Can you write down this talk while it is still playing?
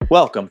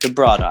Welcome to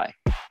Broad Eye,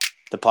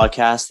 the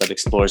podcast that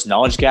explores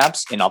knowledge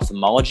gaps in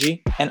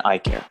ophthalmology and eye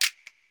care.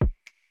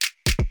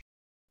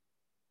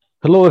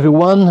 Hello,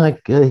 everyone.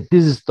 This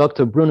is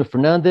Dr. Bruno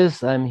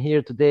Fernandez. I'm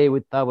here today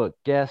with our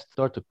guest,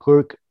 Dr.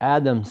 Kirk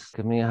Adams.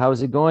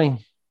 How's it going?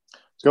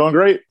 It's going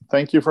great.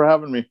 Thank you for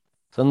having me.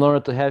 It's an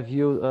honor to have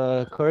you,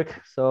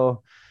 Kirk.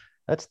 So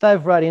let's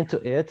dive right into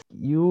it.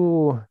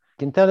 You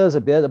can tell us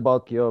a bit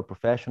about your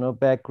professional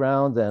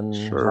background and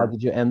How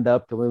did you end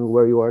up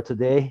where you are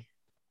today?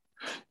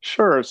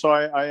 Sure. So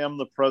I am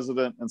the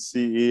president and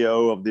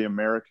CEO of the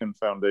American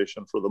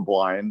Foundation for the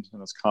Blind,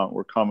 and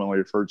we're commonly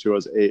referred to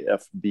as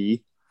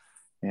AFB.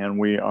 And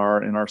we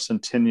are in our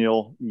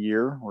centennial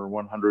year. We're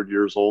 100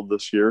 years old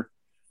this year,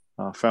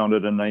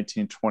 founded in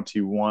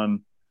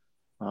 1921,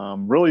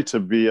 really to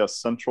be a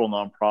central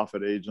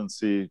nonprofit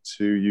agency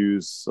to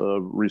use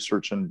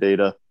research and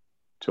data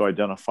to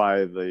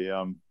identify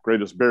the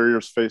greatest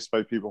barriers faced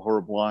by people who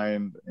are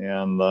blind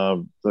and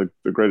the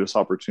greatest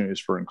opportunities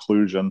for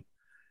inclusion.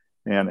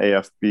 And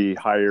AFB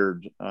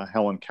hired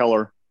Helen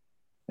Keller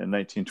in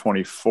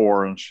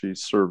 1924, and she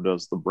served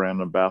as the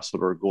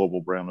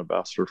global brand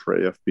ambassador for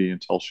AFB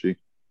until she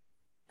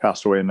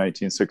passed away in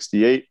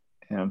 1968,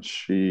 and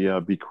she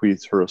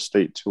bequeathed her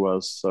estate to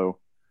us. So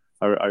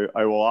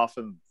I will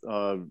often,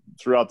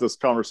 throughout this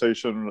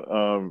conversation,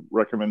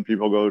 recommend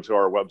people go to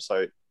our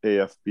website,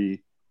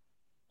 afb.org,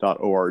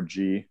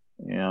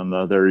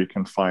 and there you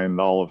can find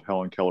all of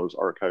Helen Keller's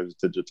archives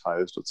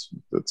digitized.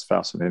 It's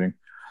fascinating.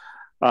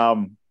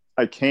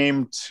 I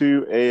came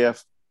to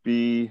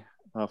AFB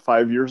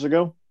 5 years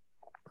ago.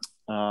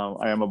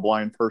 I am a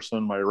blind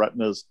person. My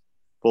retinas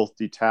both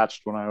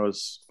detached when I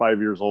was 5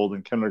 years old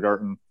in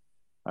kindergarten.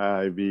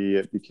 I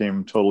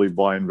became totally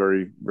blind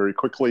very, very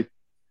quickly.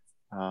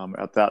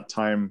 At that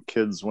time,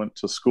 kids went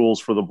to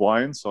schools for the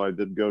blind. So I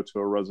did go to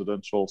a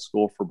residential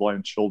school for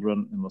blind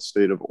children in the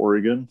state of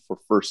Oregon for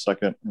first,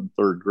 second, and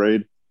third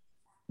grade.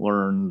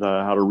 Learned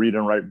how to read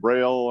and write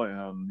Braille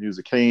and use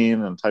a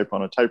cane and type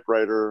on a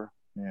typewriter,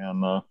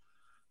 and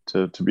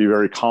to be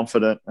very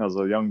confident as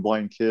a young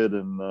blind kid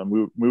and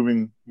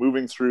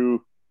moving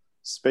through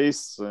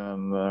space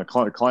and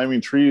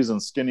climbing trees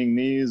and skinning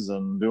knees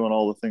and doing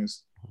all the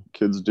things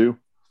kids do.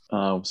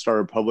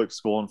 Started public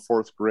school in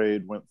fourth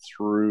grade, went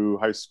through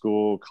high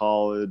school,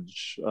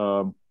 college,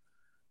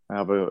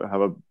 have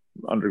a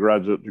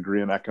undergraduate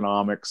degree in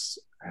economics,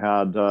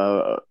 had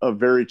a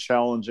very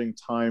challenging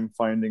time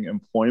finding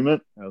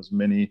employment, as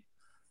many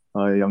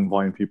young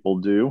blind people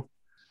do.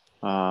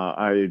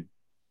 I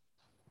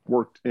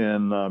worked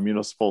in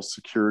municipal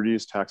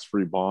securities,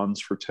 tax-free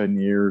bonds for 10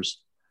 years.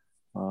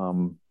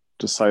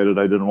 Decided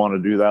I didn't want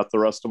to do that the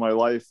rest of my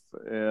life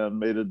and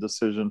made a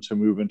decision to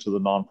move into the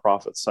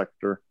nonprofit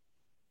sector.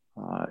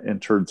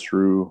 Entered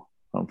through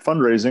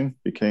fundraising,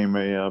 became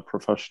a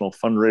professional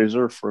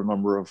fundraiser for a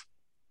number of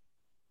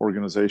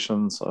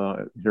organizations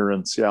here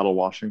in Seattle,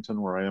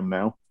 Washington, where I am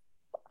now,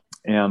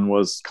 and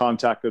was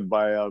contacted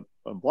by a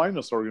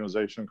blindness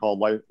organization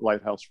called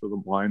Lighthouse for the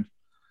Blind,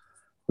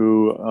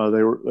 who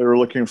they were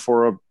looking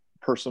for a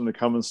person to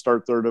come and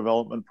start their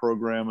development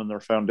program in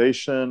their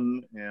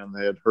foundation. And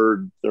they had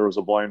heard there was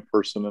a blind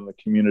person in the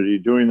community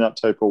doing that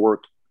type of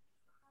work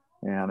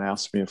and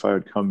asked me if I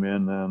would come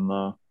in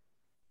and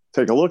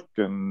take a look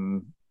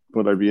and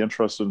would I be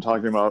interested in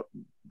talking about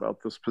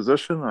this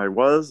position. I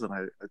was, and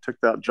I took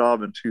that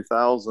job in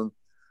 2000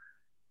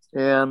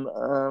 and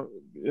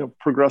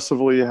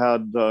progressively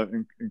had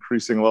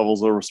increasing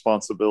levels of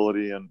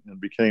responsibility and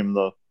became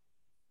the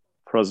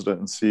president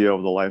and CEO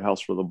of the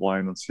Lighthouse for the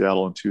Blind in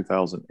Seattle in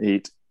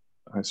 2008.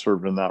 I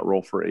served in that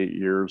role for 8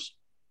 years.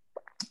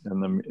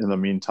 And in the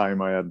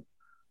meantime, I had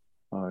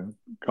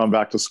gone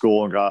back to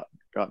school and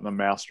gotten a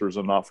master's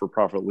in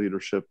not-for-profit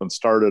leadership and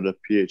started a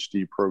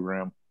PhD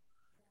program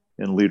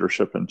in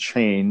leadership and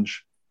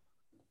change.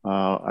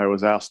 I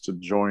was asked to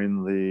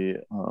join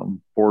the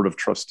board of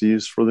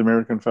trustees for the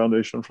American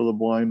Foundation for the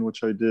Blind,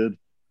 which I did.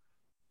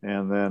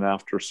 And then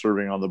after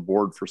serving on the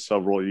board for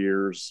several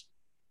years,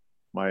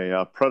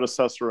 my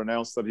predecessor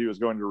announced that he was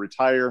going to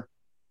retire,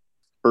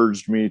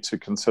 urged me to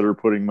consider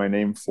putting my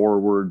name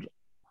forward.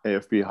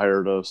 AFB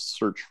hired a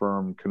search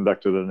firm,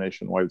 conducted a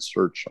nationwide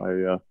search.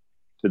 I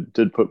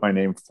did put my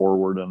name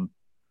forward and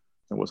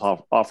was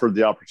offered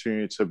the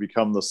opportunity to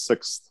become the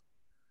sixth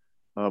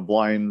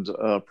blind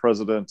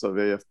president of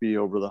AFB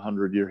over the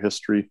 100-year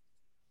history.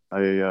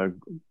 I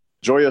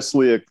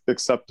joyously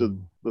accepted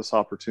this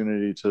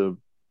opportunity to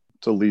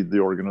lead the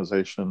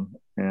organization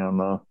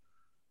and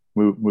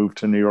moved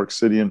to New York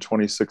City in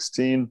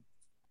 2016,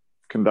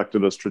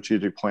 conducted a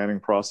strategic planning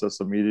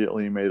process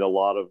immediately, made a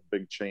lot of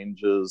big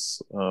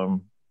changes,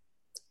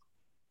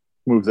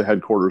 moved the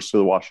headquarters to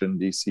the Washington,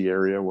 D.C.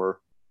 area where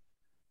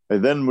I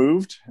then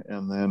moved.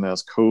 And then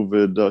as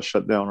COVID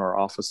shut down our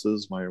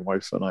offices, my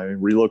wife and I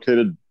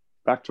relocated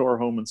back to our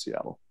home in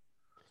Seattle.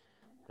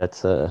 It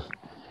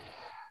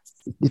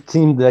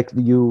seemed like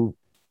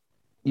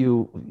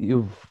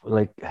you've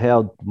like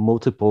held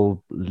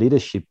multiple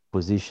leadership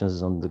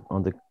positions on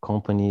the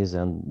companies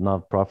and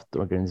nonprofit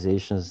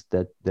organizations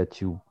that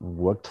you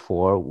worked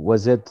for.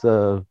 Was it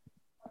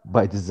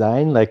by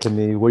design? Like, I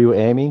mean, were you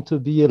aiming to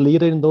be a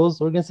leader in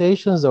those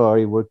organizations, or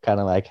you were kind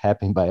of like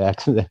happening by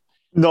accident?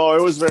 No,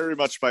 it was very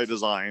much by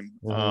design.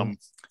 Mm-hmm.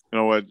 You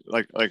know what,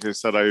 like I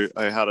said,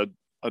 I had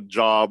a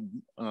job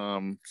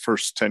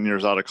first 10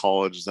 years out of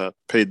college that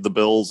paid the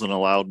bills and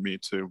allowed me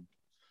to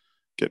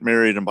get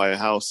married and buy a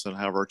house and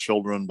have our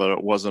children, but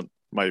it wasn't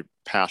my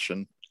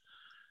passion.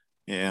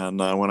 And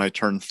when I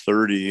turned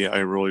 30, I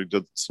really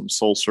did some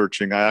soul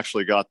searching. I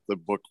actually got the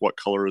book, What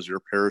Color is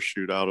Your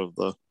Parachute, out of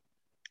the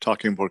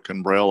Talking Book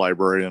and Braille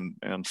library,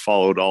 and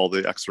followed all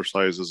the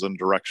exercises and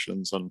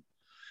directions, and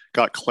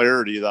got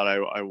clarity that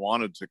I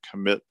wanted to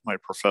commit my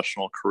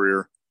professional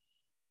career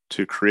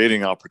to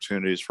creating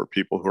opportunities for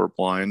people who are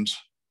blind.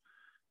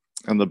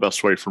 And the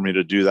best way for me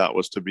to do that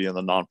was to be in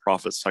the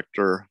nonprofit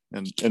sector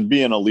and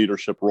be in a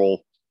leadership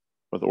role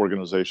with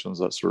organizations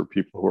that serve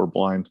people who are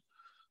blind.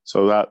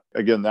 So that,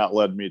 again, that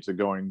led me to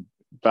going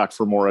back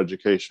for more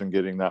education,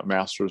 getting that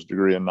master's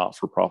degree in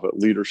not-for-profit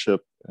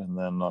leadership, and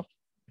then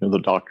the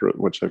doctorate,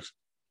 which I've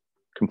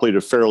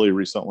completed fairly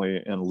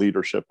recently in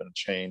leadership and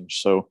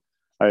change. So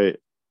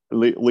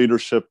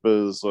leadership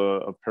is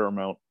of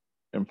paramount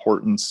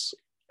importance,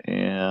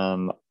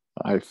 and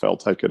I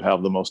felt I could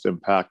have the most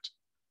impact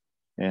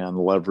and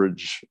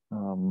leverage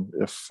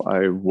if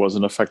I was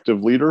an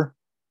effective leader.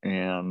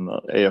 And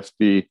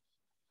AFB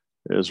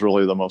is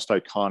really the most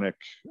iconic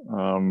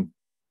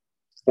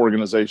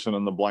organization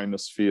in the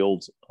blindness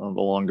field, the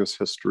longest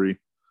history,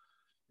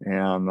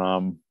 and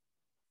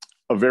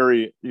a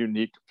very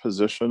unique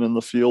position in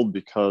the field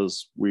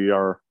because we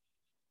are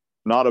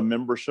not a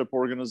membership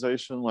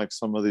organization like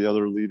some of the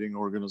other leading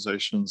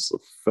organizations, the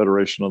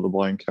Federation of the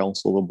Blind,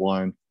 Council of the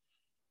Blind.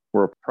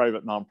 We're a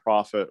private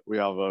nonprofit. We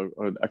have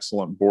an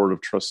excellent board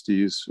of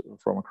trustees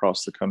from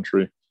across the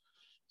country.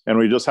 And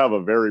we just have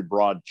a very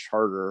broad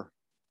charter,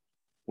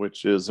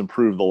 which is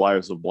improve the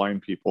lives of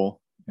blind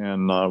people.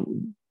 And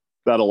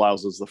that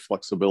allows us the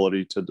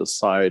flexibility to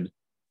decide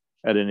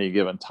at any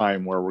given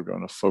time where we're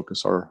going to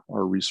focus our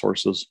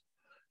resources.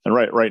 And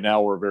right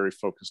now, we're very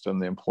focused in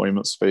the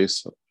employment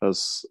space,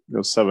 as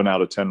 7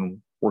 out of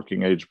 10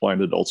 working age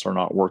blind adults are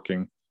not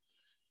working.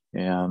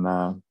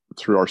 And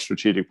through our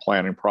strategic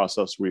planning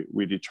process,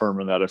 we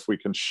determine that if we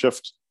can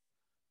shift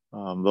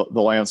the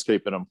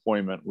landscape in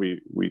employment,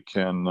 we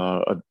can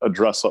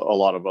address a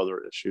lot of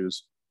other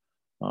issues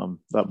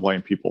that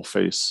blind people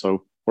face.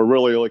 So we're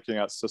really looking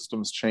at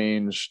systems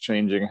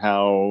changing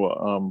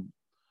how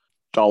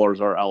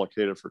dollars are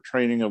allocated for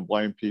training of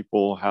blind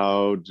people.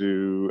 How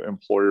do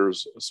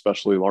employers,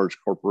 especially large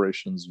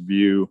corporations,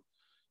 view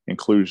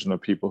inclusion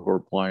of people who are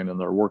blind in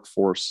their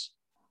workforce?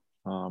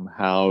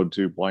 How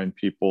do blind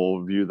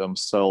people view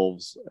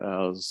themselves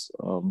as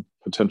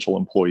potential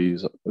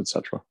employees,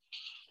 etc.?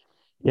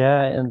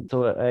 Yeah, and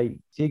so I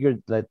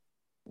figured that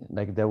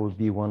like that would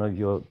be one of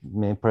your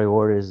main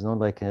priorities,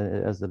 like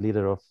as the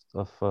leader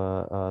of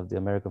the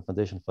American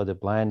Foundation for the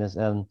Blindness.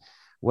 And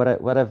what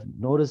I've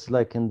noticed,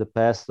 like in the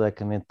past,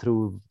 like I mean,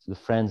 through the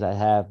friends I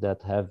have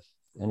that have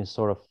any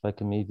sort of like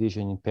a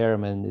vision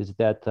impairment, is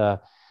that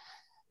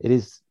it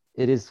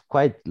is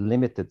quite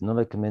limited.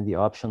 Like I mean, the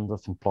options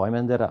of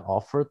employment that are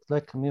offered,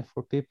 like I mean,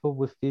 for people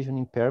with vision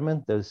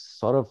impairment, there's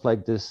sort of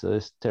like this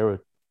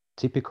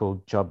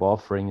stereotypical job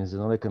offerings,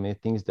 like I mean,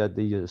 things that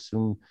they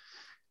assume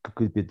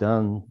could be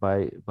done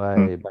by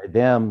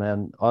them,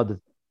 and other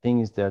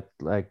things that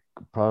like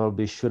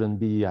probably shouldn't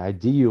be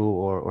ideal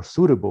or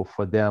suitable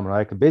for them.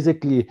 Right?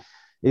 Basically,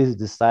 is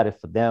decided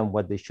for them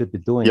what they should be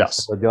doing.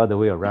 Yes, or the other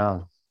way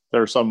around.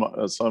 There are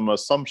some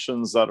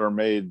assumptions that are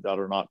made that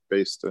are not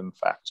based in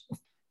fact.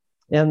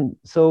 And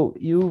so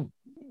you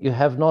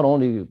have not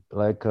only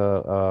like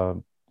I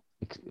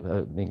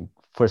mean,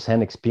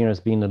 firsthand experience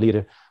being a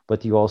leader,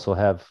 but you also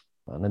have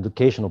an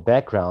educational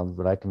background,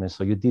 like I mean,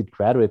 so you did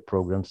graduate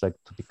programs like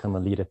to become a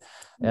leader.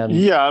 And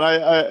yeah, and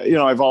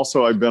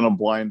I've been a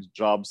blind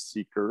job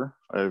seeker.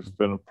 I've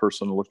been a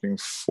person looking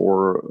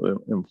for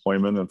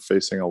employment and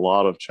facing a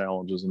lot of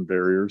challenges and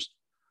barriers.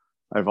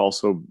 I've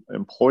also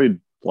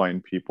employed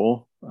blind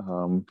people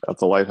at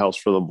the Lighthouse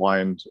for the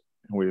Blind.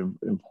 We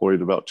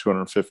employed about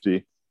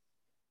 250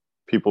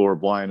 people who are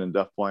blind and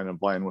deafblind and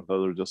blind with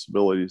other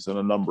disabilities in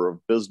a number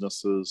of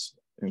businesses,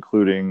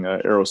 including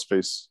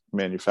aerospace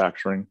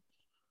manufacturing,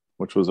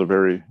 which was a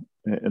very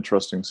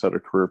interesting set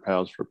of career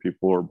paths for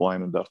people who are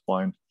blind and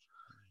deafblind.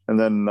 And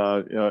then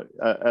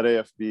at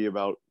AFB,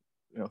 about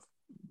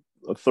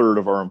a third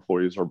of our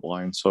employees are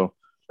blind. So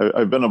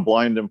I've been a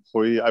blind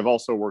employee. I've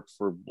also worked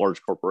for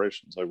large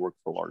corporations. I worked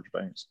for large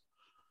banks.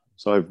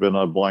 So I've been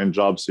a blind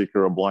job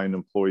seeker, a blind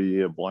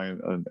employee,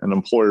 an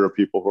employer of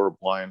people who are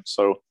blind.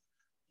 So,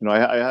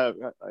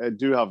 I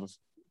do have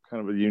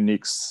kind of a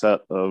unique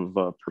set of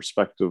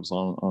perspectives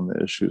on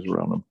the issues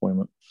around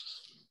employment.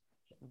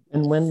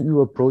 And when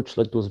you approach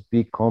like those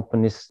big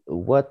companies,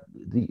 what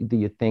do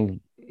you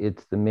think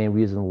it's the main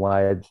reason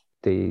why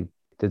they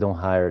don't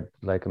hire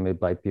like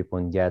blind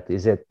people yet?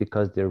 Is it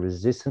because they're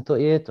resistant to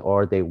it,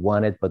 or they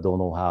want it but don't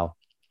know how?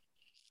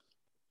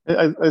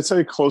 I'd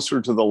say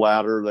closer to the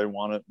latter. They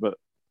want it, but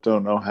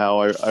don't know how.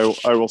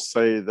 I will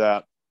say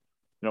that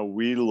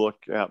we look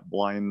at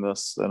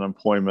blindness and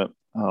employment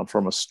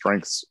from a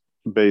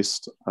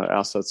strengths-based,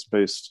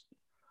 assets-based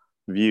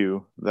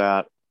view,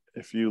 that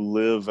if you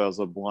live as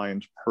a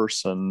blind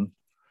person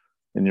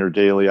in your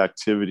daily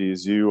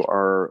activities, you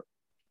are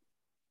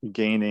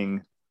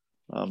gaining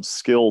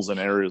skills in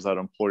areas that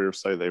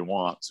employers say they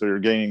want. So you're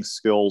gaining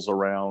skills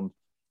around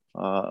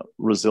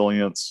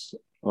resilience,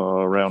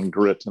 around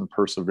grit and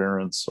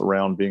perseverance,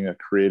 around being a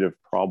creative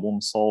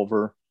problem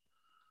solver,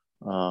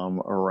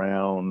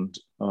 around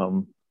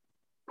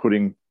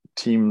putting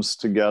teams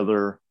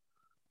together,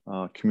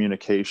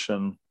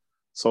 communication.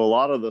 So a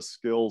lot of the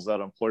skills that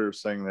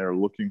employers saying they're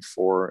looking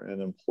for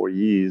in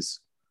employees,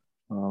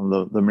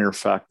 the mere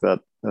fact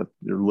that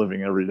you're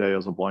living every day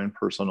as a blind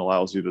person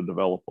allows you to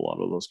develop a lot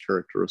of those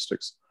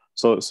characteristics.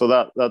 So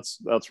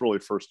that's really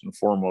first and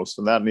foremost,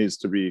 and that needs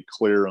to be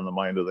clear in the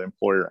mind of the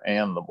employer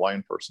and the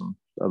blind person.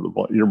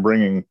 You're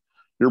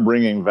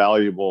bringing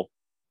valuable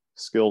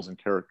skills and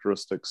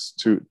characteristics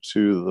to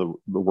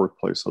the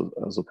workplace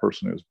as a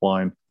person who's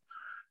blind.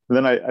 And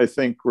then I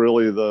think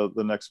really the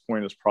next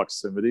point is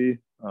proximity.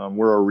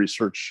 We're a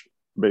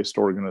research-based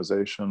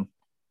organization.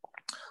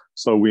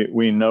 So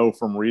we know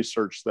from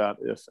research that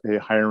if a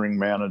hiring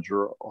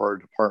manager or a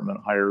department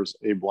hires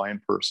a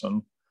blind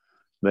person,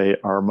 they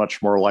are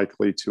much more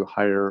likely to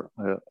hire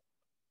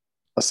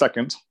a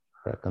second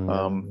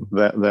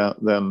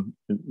than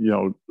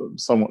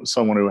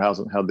someone who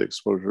hasn't had the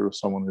exposure to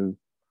someone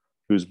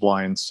who's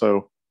blind.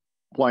 So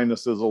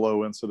blindness is a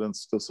low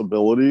incidence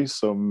disability.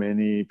 So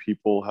many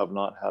people have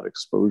not had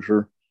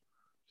exposure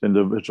to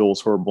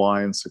individuals who are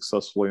blind,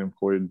 successfully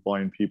employed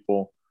blind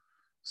people.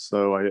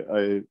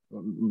 So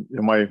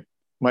my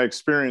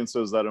experience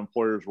is that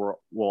employers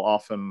will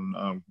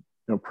often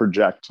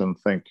project and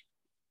think.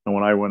 And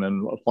when I went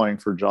in applying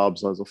for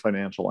jobs as a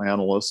financial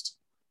analyst,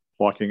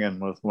 walking in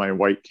with my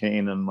white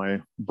cane and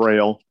my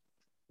braille,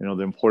 the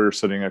employer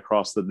sitting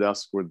across the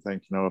desk would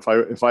think,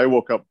 if I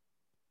woke up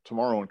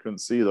tomorrow and couldn't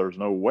see, there's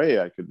no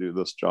way I could do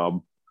this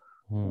job.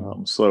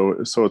 So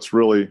it's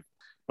really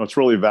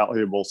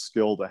valuable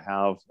skill to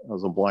have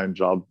as a blind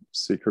job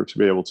seeker, to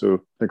be able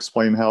to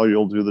explain how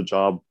you'll do the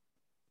job,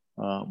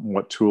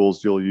 what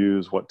tools you'll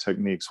use, what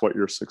techniques, what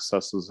your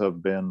successes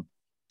have been.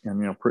 And,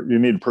 you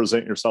need to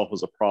present yourself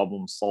as a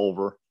problem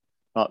solver,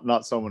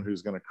 not someone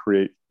who's going to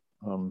create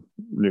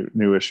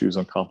new issues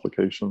and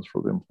complications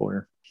for the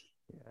employer.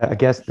 I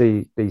guess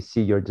they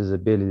see your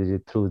disability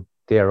through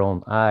their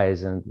own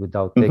eyes, and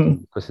without taking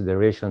into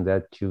consideration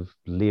that you've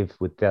lived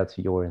with that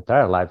your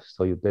entire life.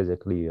 So you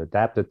basically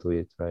adapted to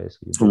it, right?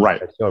 So right.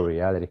 That's your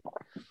reality.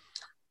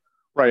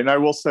 Right. And I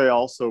will say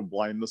also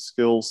blindness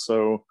skills.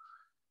 So,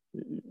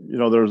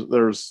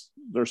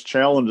 there's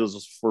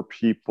challenges for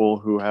people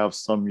who have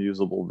some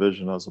usable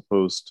vision, as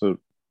opposed to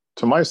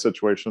my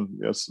situation.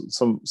 Yes,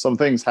 some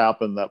things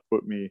happen that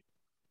put me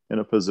in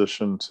a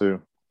position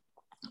to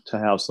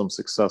have some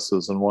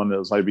successes. And one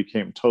is I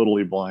became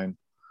totally blind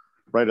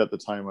right at the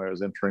time I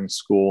was entering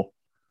school.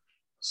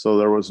 So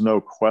there was no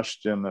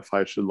question if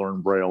I should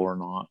learn Braille or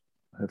not,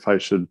 if I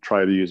should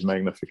try to use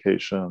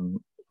magnification.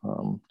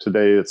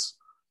 Today it's,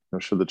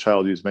 should the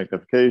child use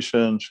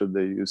magnification? Should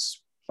they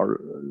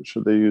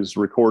use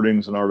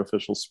recordings and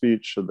artificial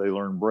speech? Should they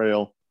learn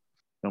Braille?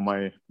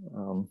 My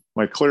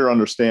clear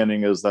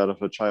understanding is that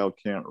if a child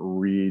can't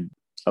read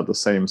at the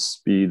same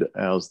speed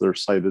as their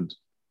sighted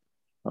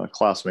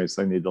classmates,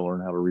 they need to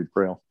learn how to read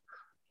Braille.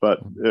 But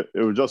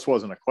it just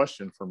wasn't a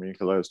question for me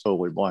because I was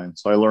totally blind.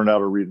 So I learned how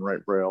to read and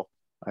write Braille.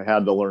 I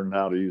had to learn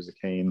how to use a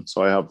cane.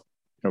 So I have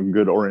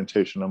good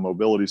orientation and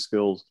mobility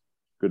skills,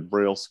 good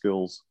Braille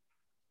skills.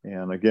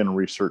 And again,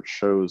 research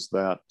shows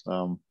that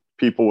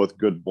people with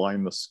good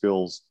blindness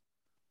skills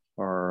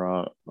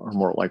are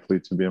more likely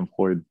to be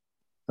employed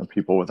than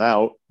people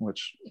without,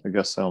 which I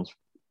guess sounds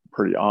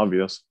pretty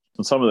obvious.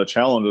 And some of the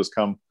challenges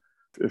come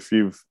if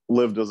you've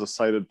lived as a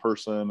sighted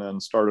person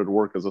and started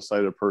work as a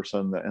sighted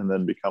person and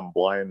then become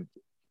blind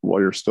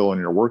while you're still in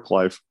your work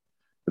life.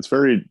 It's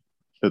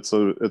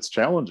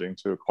challenging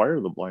to acquire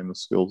the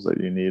blindness skills that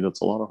you need.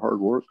 It's a lot of hard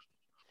work.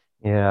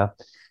 Yeah.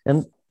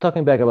 And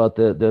talking back about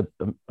the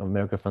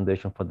American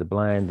Foundation for the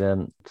Blind,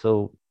 and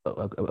so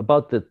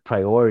about the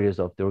priorities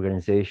of the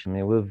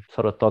organization, we've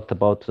sort of talked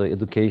about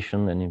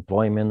education and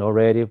employment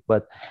already,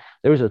 but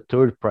there is a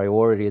third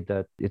priority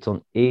that it's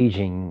on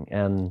aging,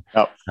 and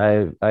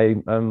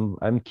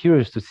I'm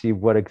curious to see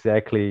what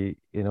exactly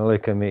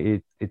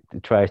it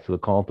tries to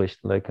accomplish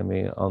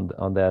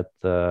on that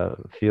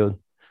field.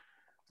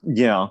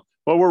 Yeah.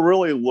 Well, we're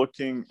really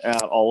looking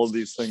at all of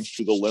these things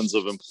through the lens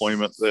of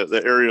employment.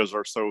 The areas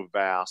are so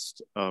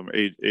vast,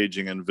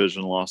 aging and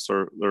vision loss.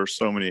 There are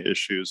so many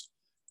issues.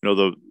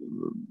 The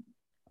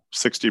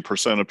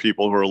 60% of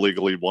people who are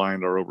legally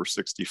blind are over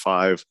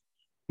 65.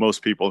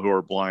 Most people who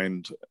are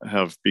blind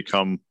have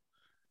become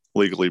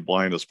legally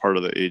blind as part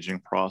of the aging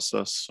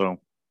process. So,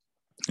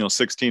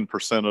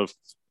 16% of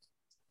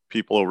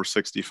people over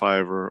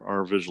 65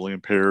 are visually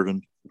impaired,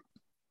 and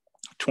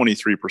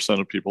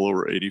 23% of people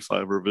over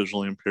 85 are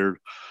visually impaired.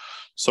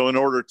 So in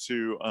order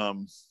to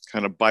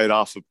kind of bite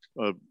off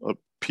a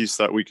piece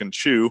that we can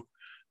chew,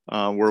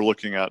 we're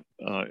looking at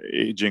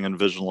aging and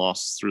vision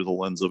loss through the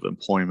lens of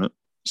employment.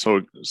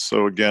 So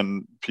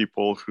again,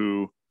 people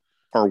who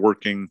are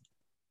working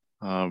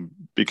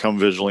become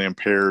visually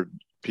impaired.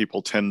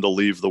 People tend to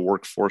leave the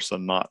workforce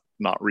and not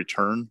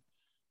return.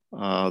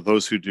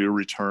 Those who do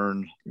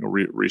return,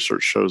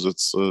 research shows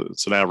it's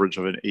an average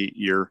of an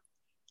 8-year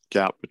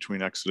gap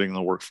between exiting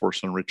the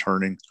workforce and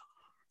returning.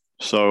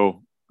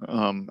 So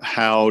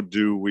how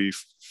do we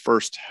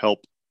first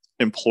help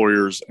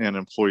employers and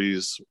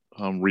employees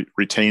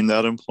retain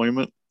that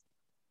employment,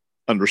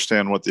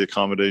 understand what the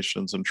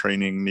accommodations and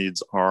training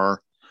needs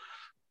are,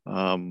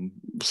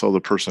 so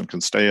the person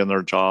can stay in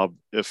their job.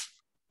 If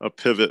a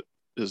pivot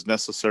is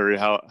necessary,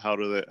 how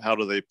do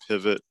they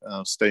pivot,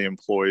 stay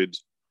employed,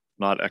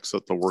 not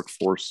exit the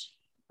workforce?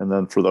 And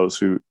then for those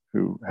who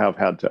have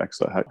had to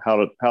exit,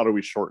 how do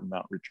we shorten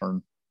that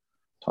return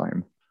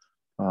time?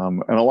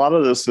 And a lot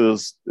of this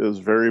is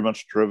very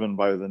much driven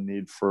by the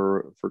need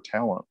for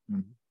talent.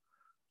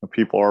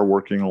 People are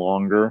working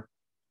longer.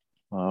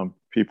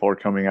 People are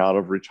coming out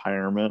of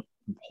retirement.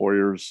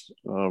 Employers,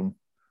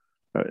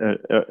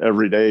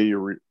 every day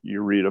you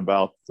read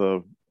about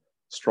the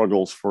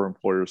struggles for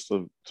employers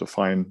to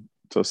find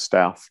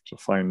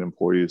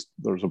employees.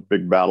 There's a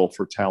big battle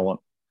for talent.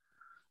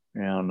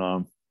 And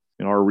our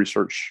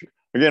research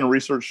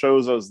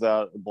shows us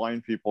that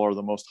blind people are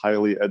the most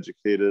highly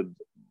educated,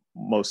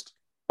 most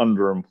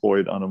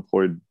underemployed,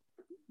 unemployed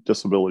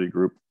disability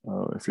group,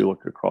 if you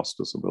look across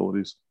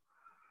disabilities.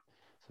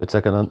 So it's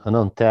like an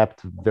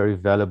untapped, very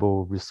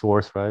valuable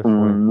resource, right?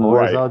 For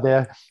employers out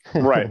there.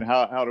 Right. And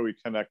how do we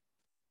connect,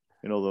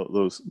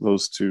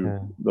 those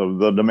two,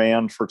 the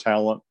demand for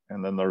talent,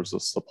 and then there's a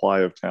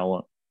supply of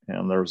talent,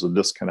 and there's a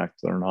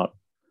disconnect. They're not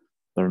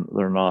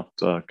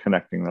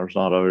connecting. There's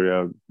not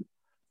a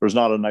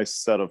nice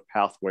set of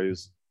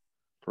pathways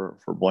for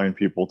blind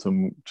people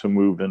to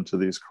move into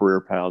these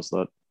career paths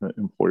that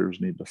employers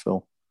need to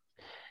fill.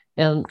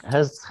 And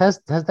has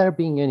there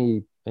been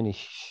any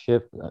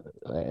shift?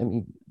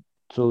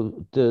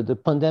 So the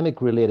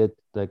pandemic related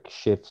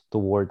shift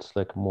towards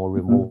more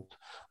remote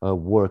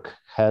work,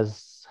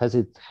 has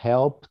it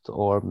helped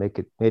or made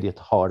it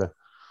harder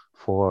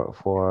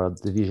for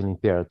the vision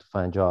impaired to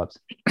find jobs?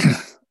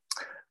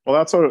 Well,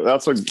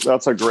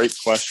 that's a great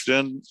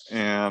question.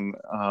 And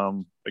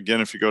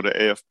again, if you go to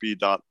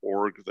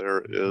afb.org,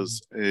 there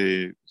is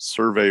a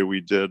survey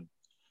we did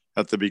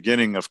at the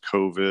beginning of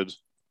COVID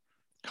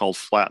called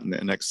Flatten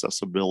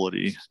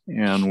Inaccessibility.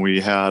 And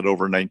we had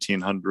over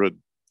 1,900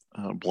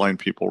 blind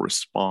people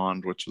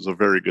respond, which is a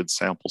very good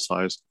sample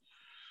size.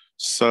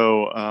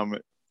 So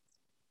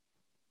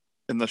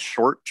in the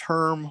short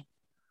term,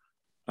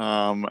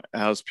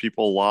 as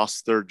people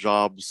lost their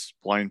jobs,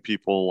 blind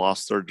people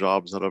lost their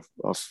jobs at a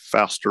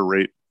faster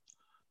rate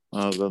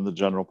than the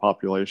general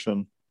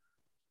population.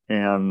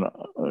 And,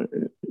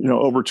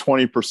 over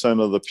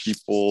 20% of the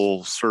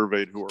people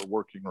surveyed who are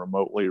working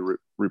remotely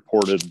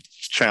reported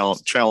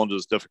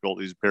challenges,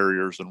 difficulties,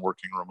 barriers in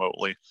working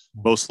remotely,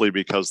 mostly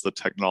because the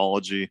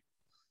technology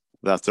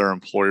that their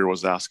employer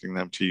was asking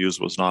them to use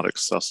was not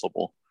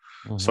accessible.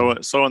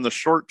 Mm-hmm. So in the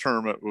short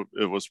term,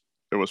 it was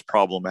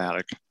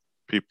problematic.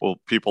 People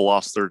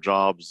lost their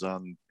jobs,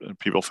 and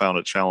people found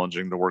it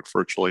challenging to work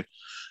virtually.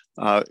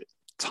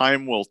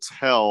 Time will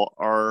tell.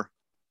 Our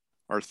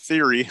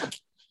theory,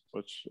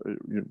 which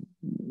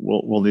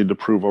we'll need to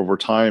prove over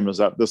time, is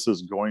that this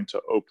is going to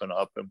open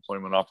up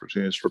employment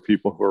opportunities for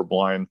people who are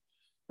blind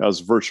as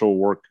virtual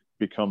work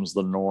becomes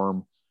the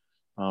norm.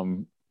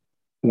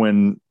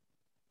 When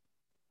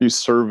you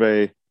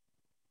survey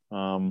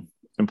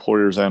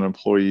employers and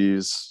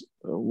employees,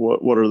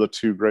 what are the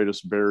two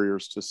greatest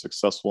barriers to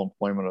successful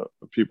employment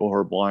of people who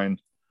are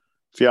blind?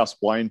 If you ask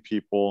blind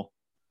people,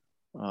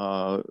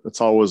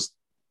 it's always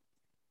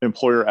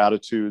employer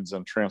attitudes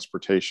and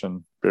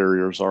transportation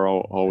barriers are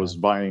always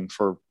vying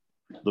for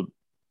the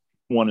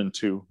 1 and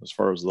 2 as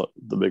far as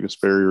the biggest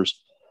barriers.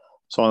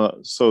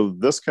 So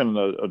this can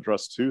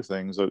address two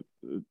things.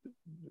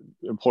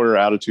 Employer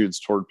attitudes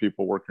toward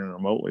people working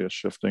remotely is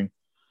shifting,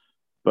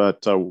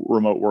 but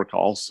remote work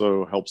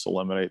also helps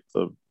eliminate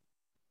the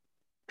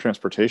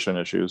transportation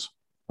issues.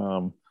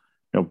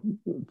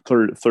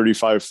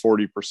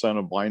 35-40%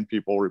 of blind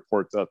people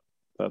report that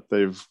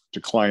they've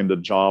declined a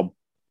job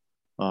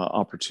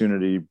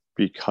opportunity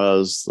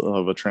because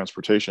of a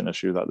transportation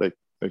issue, that they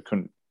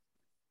couldn't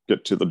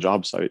get to the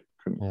job site,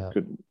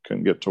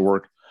 couldn't get to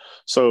work.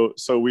 So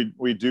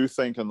we do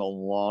think in the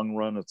long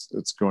run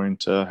it's going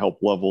to help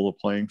level the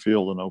playing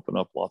field and open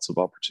up lots of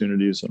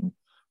opportunities, and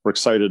we're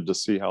excited to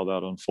see how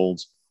that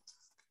unfolds.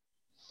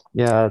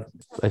 Yeah,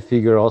 I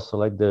figure also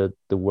the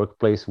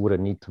workplace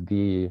wouldn't need to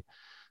be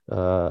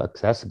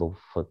accessible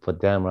for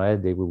them,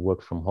 right? They will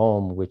work from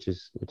home, which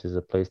is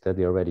a place that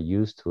they're already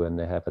used to and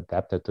they have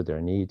adapted to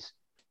their needs.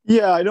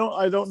 Yeah, I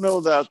don't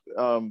know that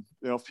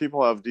if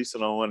people have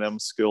decent O&M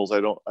skills, I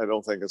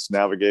don't think it's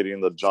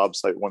navigating the job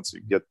site once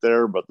you get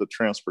there, but the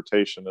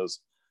transportation is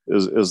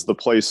the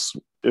place.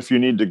 If you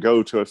need to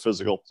go to a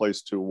physical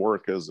place to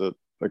work, is it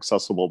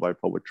accessible by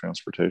public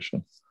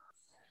transportation?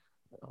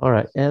 All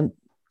right. And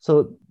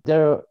so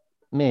there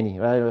many,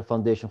 right? A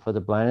Foundation for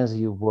the Blindness.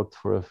 You've worked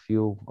for a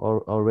few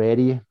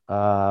already.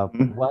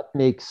 What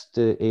makes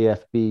the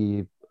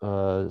AFB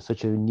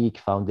such a unique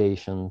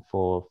foundation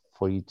for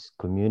its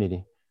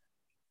community?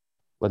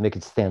 What makes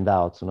it stand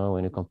out?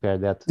 When you compare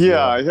that to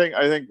I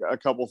think a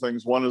couple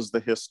things. One is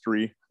the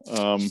history.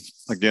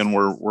 Again,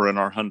 we're in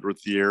our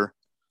 100th year.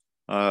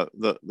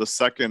 The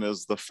second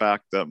is the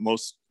fact that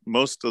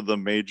most of the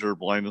major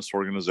blindness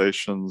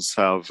organizations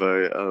have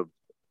a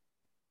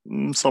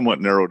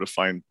somewhat narrow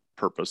defined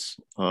purpose.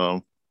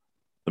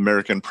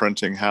 American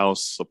Printing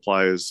House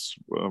supplies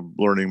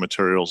learning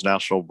materials.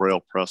 National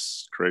Braille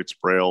Press creates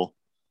Braille.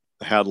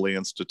 The Hadley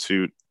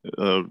Institute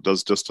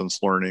does distance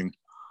learning.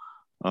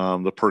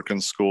 The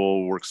Perkins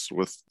School works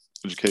with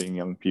educating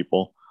young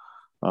people.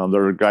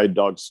 There are guide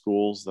dog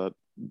schools that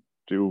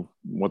do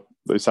what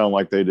they sound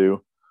like they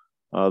do.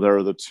 There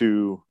are the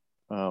two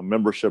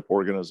membership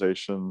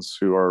organizations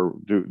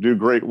who do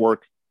great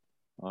work.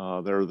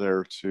 They're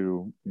there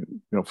to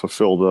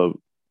fulfill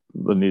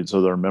the needs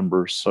of their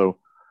members. So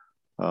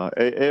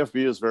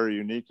AFB is very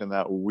unique in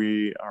that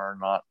we are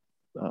not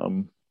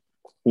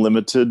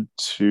limited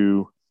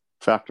to.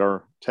 In fact,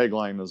 our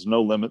tagline is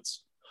 "No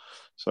limits."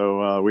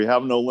 So we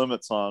have no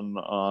limits on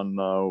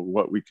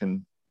what we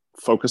can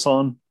focus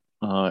on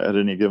at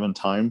any given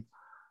time.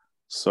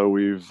 So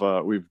we've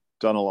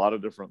done a lot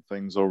of different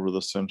things over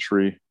the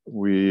century.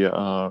 We in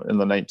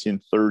the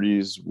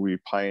 1930s we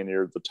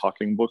pioneered the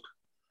talking book.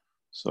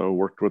 So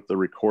worked with the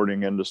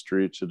recording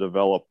industry to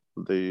develop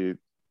the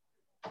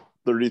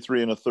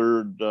 33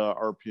 1/3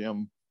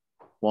 RPM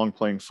long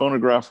playing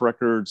phonograph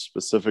records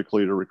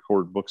specifically to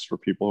record books for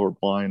people who are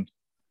blind.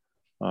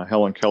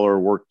 Helen Keller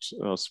worked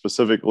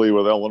specifically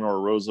with Eleanor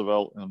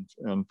Roosevelt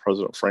and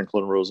President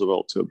Franklin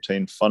Roosevelt to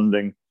obtain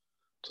funding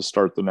to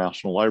start the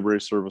National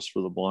Library Service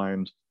for the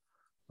Blind.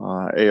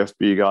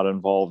 AFB got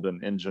involved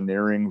in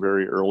engineering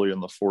very early in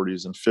the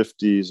 40s and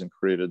 50s and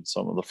created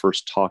some of the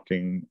first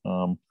talking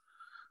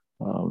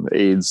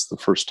aids, the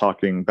first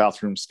talking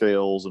bathroom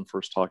scales and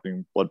first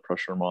talking blood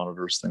pressure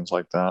monitors, things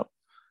like that.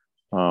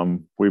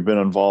 We've been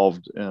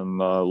involved in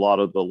a lot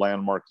of the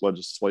landmark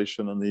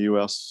legislation in the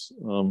U.S.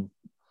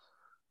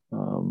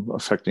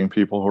 Affecting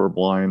people who are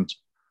blind.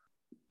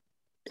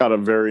 Got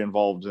very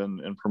involved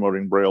in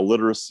promoting Braille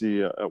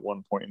literacy at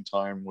one point in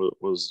time.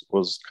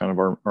 Was kind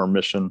of our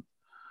mission.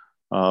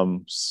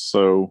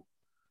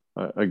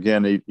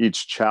 Again,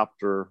 each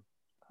chapter,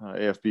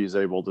 AFB is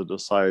able to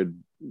decide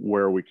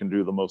where we can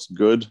do the most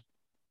good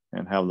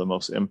and have the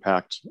most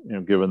impact,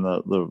 given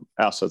the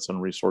assets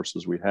and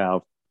resources we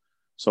have.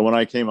 So when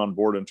I came on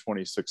board in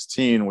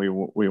 2016,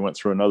 we went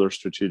through another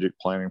strategic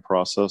planning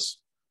process,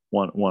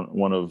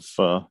 one of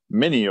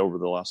many over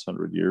the last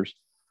 100 years,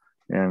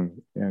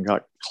 and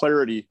got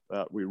clarity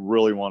that we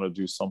really want to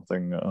do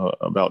something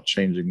about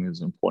changing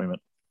these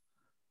employment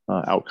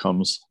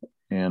outcomes.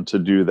 And to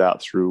do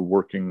that through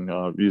working,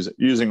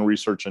 using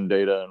research and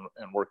data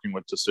and working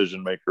with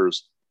decision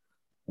makers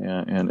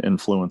and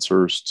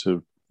influencers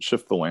to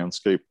shift the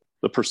landscape,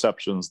 the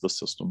perceptions, the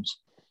systems.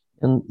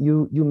 And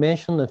you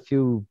mentioned a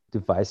few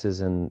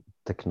devices and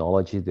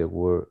technology that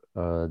were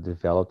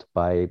developed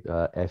by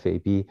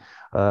FAB.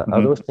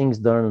 Are those things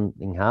done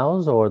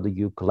in-house, or do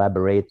you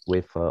collaborate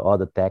with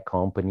other tech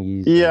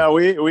companies? Yeah,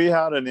 we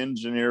had an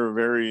engineer,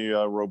 very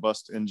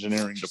robust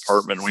engineering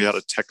department. We had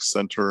a tech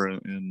center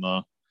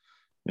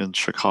in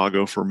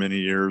Chicago for many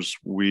years.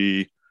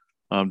 We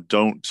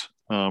don't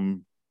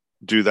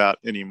do that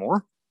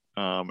anymore,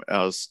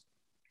 as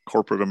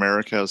corporate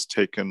America has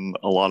taken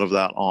a lot of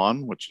that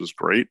on, which is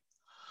great.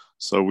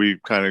 So we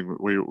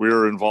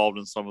were involved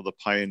in some of the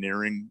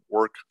pioneering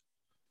work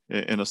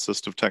in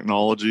assistive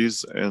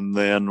technologies. And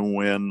then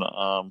when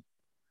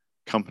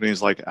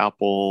companies like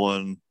Apple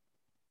and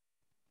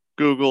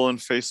Google and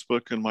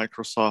Facebook and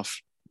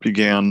Microsoft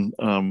began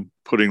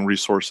putting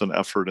resource and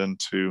effort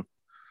into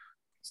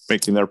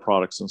making their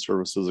products and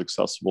services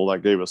accessible,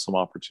 that gave us some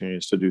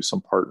opportunities to do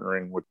some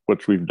partnering,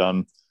 which we've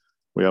done.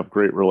 We have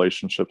great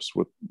relationships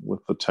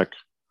with the tech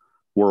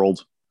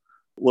world.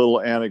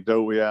 Little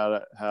anecdote, we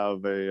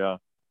have a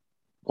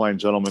blind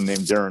gentleman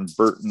named Darren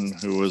Burton,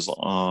 who was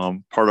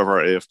part of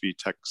our AFB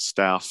tech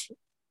staff.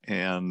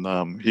 And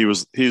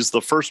he's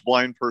the first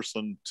blind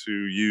person to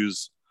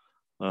use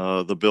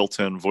the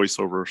built-in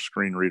voiceover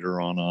screen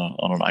reader on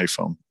an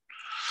iPhone.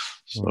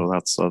 So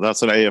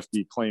that's an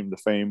AFB claim to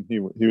fame. He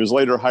was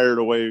later hired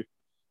away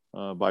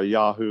by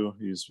Yahoo.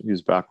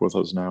 He's back with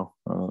us now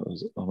on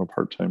a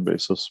part-time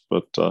basis.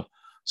 But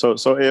so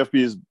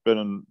AFB has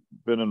been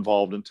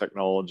involved in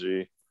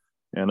technology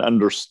and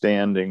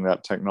understanding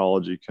that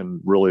technology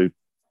can really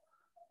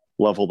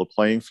level the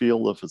playing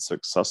field if it's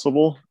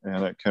accessible,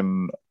 and it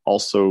can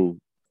also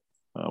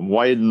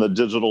widen the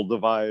digital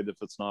divide if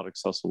it's not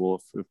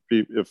accessible.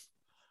 If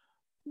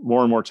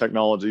more and more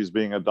technology is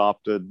being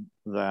adopted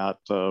that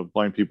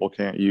blind people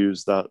can't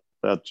use, that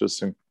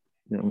just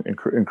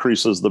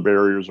increases the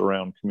barriers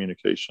around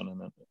communication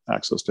and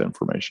access to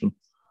information.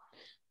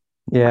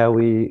 Yeah,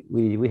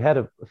 we had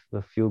a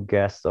few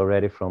guests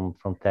already from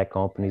tech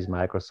companies,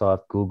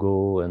 Microsoft,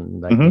 Google,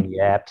 and like many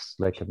apps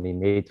like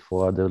made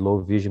for the low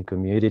vision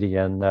community.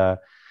 And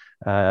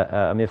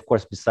I mean, of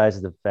course,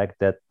 besides the fact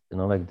that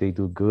like they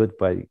do good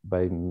by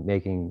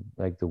making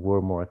like the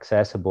world more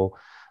accessible,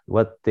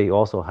 what they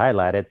also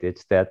highlighted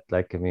it's that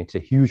like it's a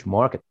huge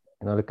market.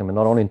 Like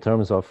not only in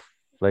terms of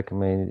like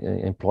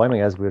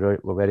employment as we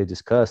already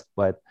discussed,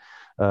 but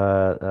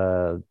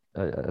a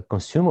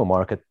consumer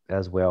market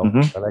as well.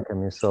 Like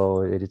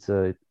so it's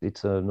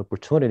an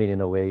opportunity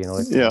in a way,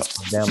 for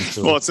them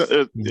to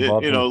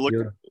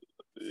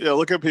well,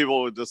 look at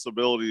people with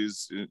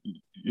disabilities.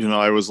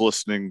 I was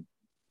listening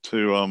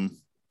to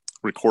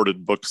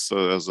recorded books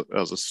as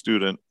a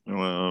student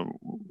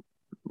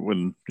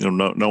when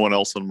no one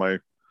else in my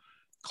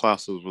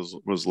classes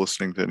was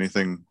listening to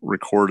anything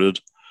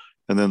recorded,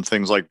 and then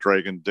things like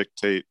Dragon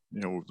Dictate,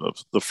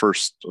 the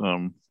first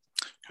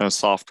kind of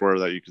software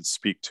that you could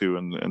speak to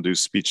and do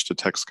speech to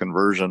text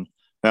conversion.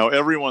 Now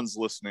everyone's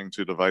listening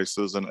to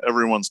devices and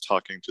everyone's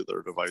talking to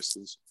their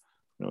devices.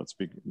 It's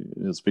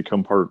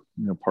become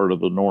part of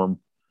the norm.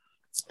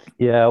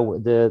 Yeah,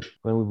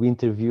 when we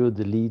interviewed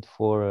the lead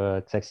for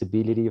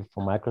accessibility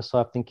for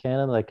Microsoft in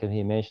Canada, like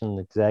he mentioned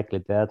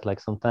exactly that. Like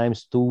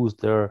sometimes tools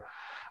there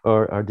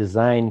are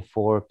designed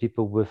for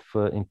people with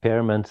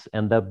impairments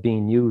end up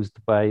being used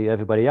by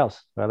everybody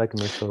else, right? Like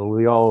so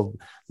we all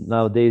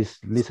nowadays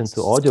listen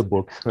to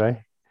audiobooks,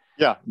 right?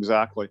 Yeah,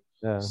 exactly.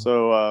 Yeah.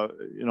 So a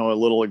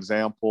little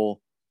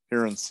example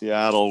here in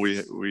Seattle,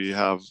 we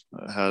have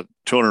had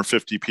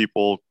 250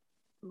 people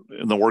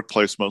in the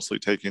workplace, mostly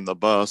taking the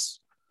bus.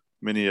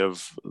 Many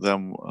of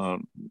them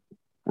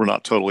were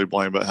not totally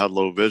blind, but had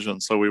low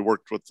vision. So we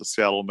worked with the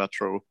Seattle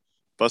Metro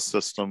bus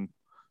system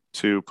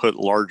to put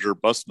larger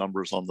bus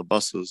numbers on the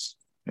buses.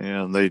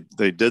 And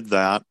they did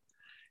that.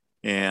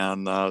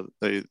 And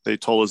they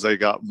told us they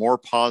got more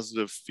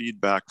positive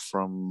feedback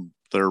from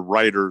their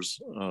riders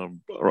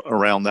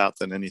around that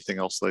than anything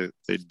else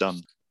they'd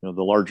done. The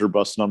larger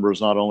bus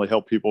numbers not only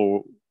helped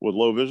people with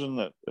low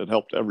vision, it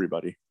helped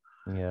everybody.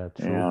 Yeah,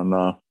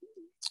 true.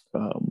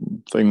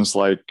 And things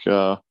like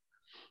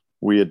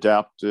we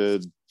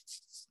adapted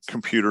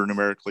computer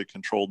numerically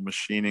controlled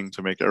machining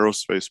to make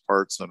aerospace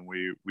parts, and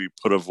we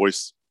put a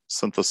voice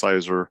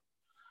synthesizer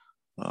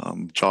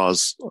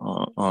JAWS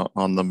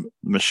on the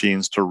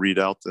machines to read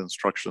out the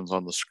instructions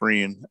on the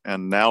screen.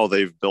 And now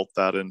they've built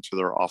that into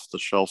their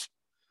off-the-shelf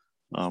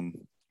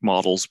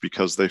models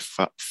because they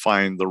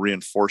find the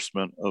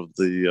reinforcement of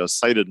the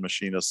sighted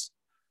machinists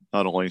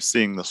not only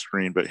seeing the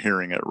screen but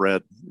hearing it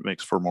read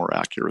makes for more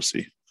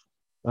accuracy.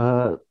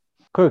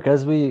 Kirk,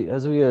 as we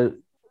are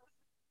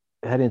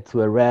heading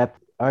to a wrap,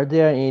 are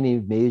there any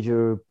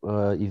major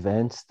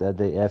events that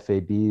the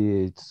FAB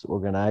is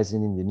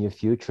organizing in the near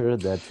future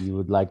that you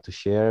would like to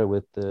share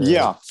with the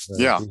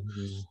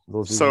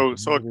So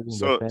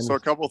a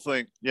couple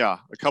things. Yeah,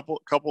 a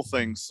couple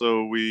things.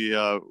 So we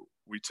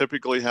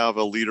typically have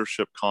a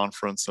leadership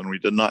conference, and we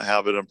did not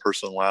have it in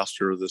person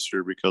last year or this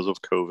year because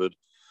of COVID.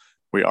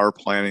 We are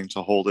planning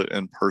to hold it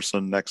in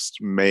person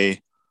next May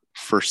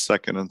 1st,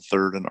 2nd, and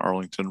 3rd in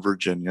Arlington,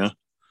 Virginia.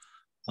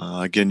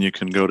 Again, you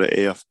can go to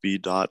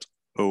afb.org,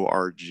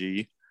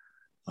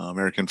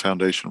 American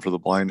Foundation for the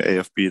Blind,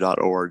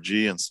 afb.org,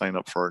 and sign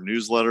up for our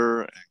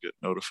newsletter and get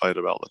notified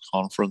about the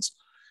conference.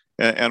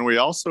 And we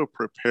also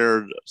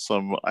prepared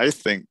some, I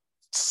think,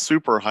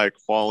 super high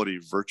quality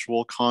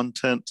virtual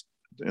content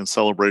in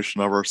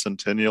celebration of our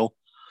centennial.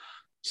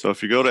 So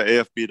if you go to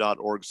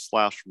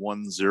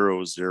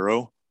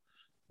afb.org/100,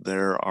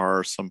 there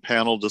are some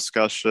panel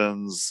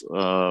discussions.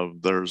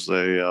 There's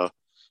a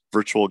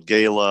virtual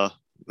gala.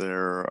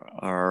 There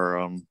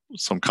are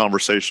some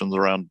conversations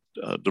around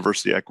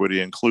diversity,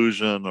 equity,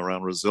 inclusion,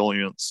 around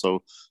resilience.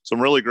 So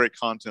some really great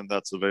content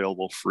that's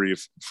available free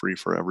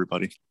for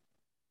everybody.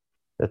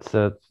 That's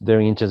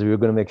very interesting. We're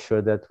going to make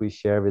sure that we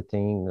share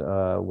everything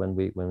when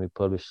we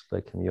publish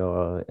like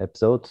your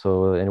episode.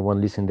 So anyone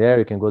listening there,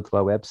 you can go to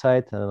our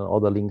website, and all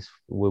the links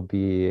will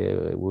be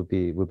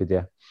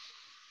there.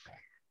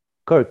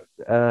 Kirk,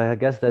 I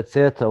guess that's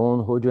it. I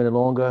won't hold you any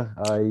longer.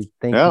 I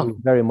thank you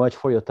very much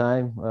for your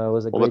time. It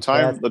was a great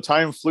chat. The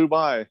time flew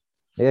by.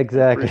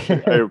 Exactly.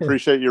 I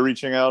appreciate you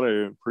reaching out.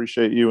 I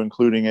appreciate you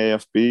including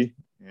AFB,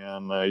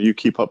 and you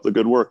keep up the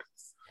good work.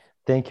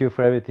 Thank you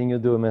for everything you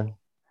do, man.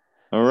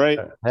 All right.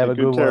 Have a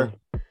good one.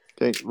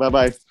 Okay.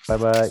 Bye-bye.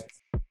 Bye-bye.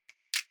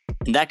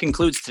 And that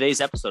concludes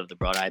today's episode of the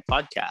Broad Eye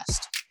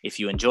Podcast. If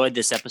you enjoyed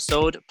this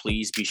episode,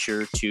 please be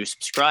sure to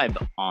subscribe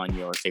on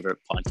your favorite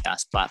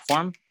podcast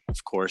platform.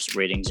 Of course,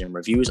 ratings and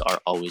reviews are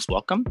always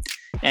welcome.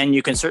 And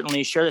you can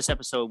certainly share this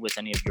episode with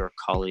any of your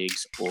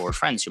colleagues or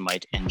friends who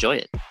might enjoy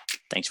it.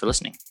 Thanks for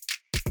listening.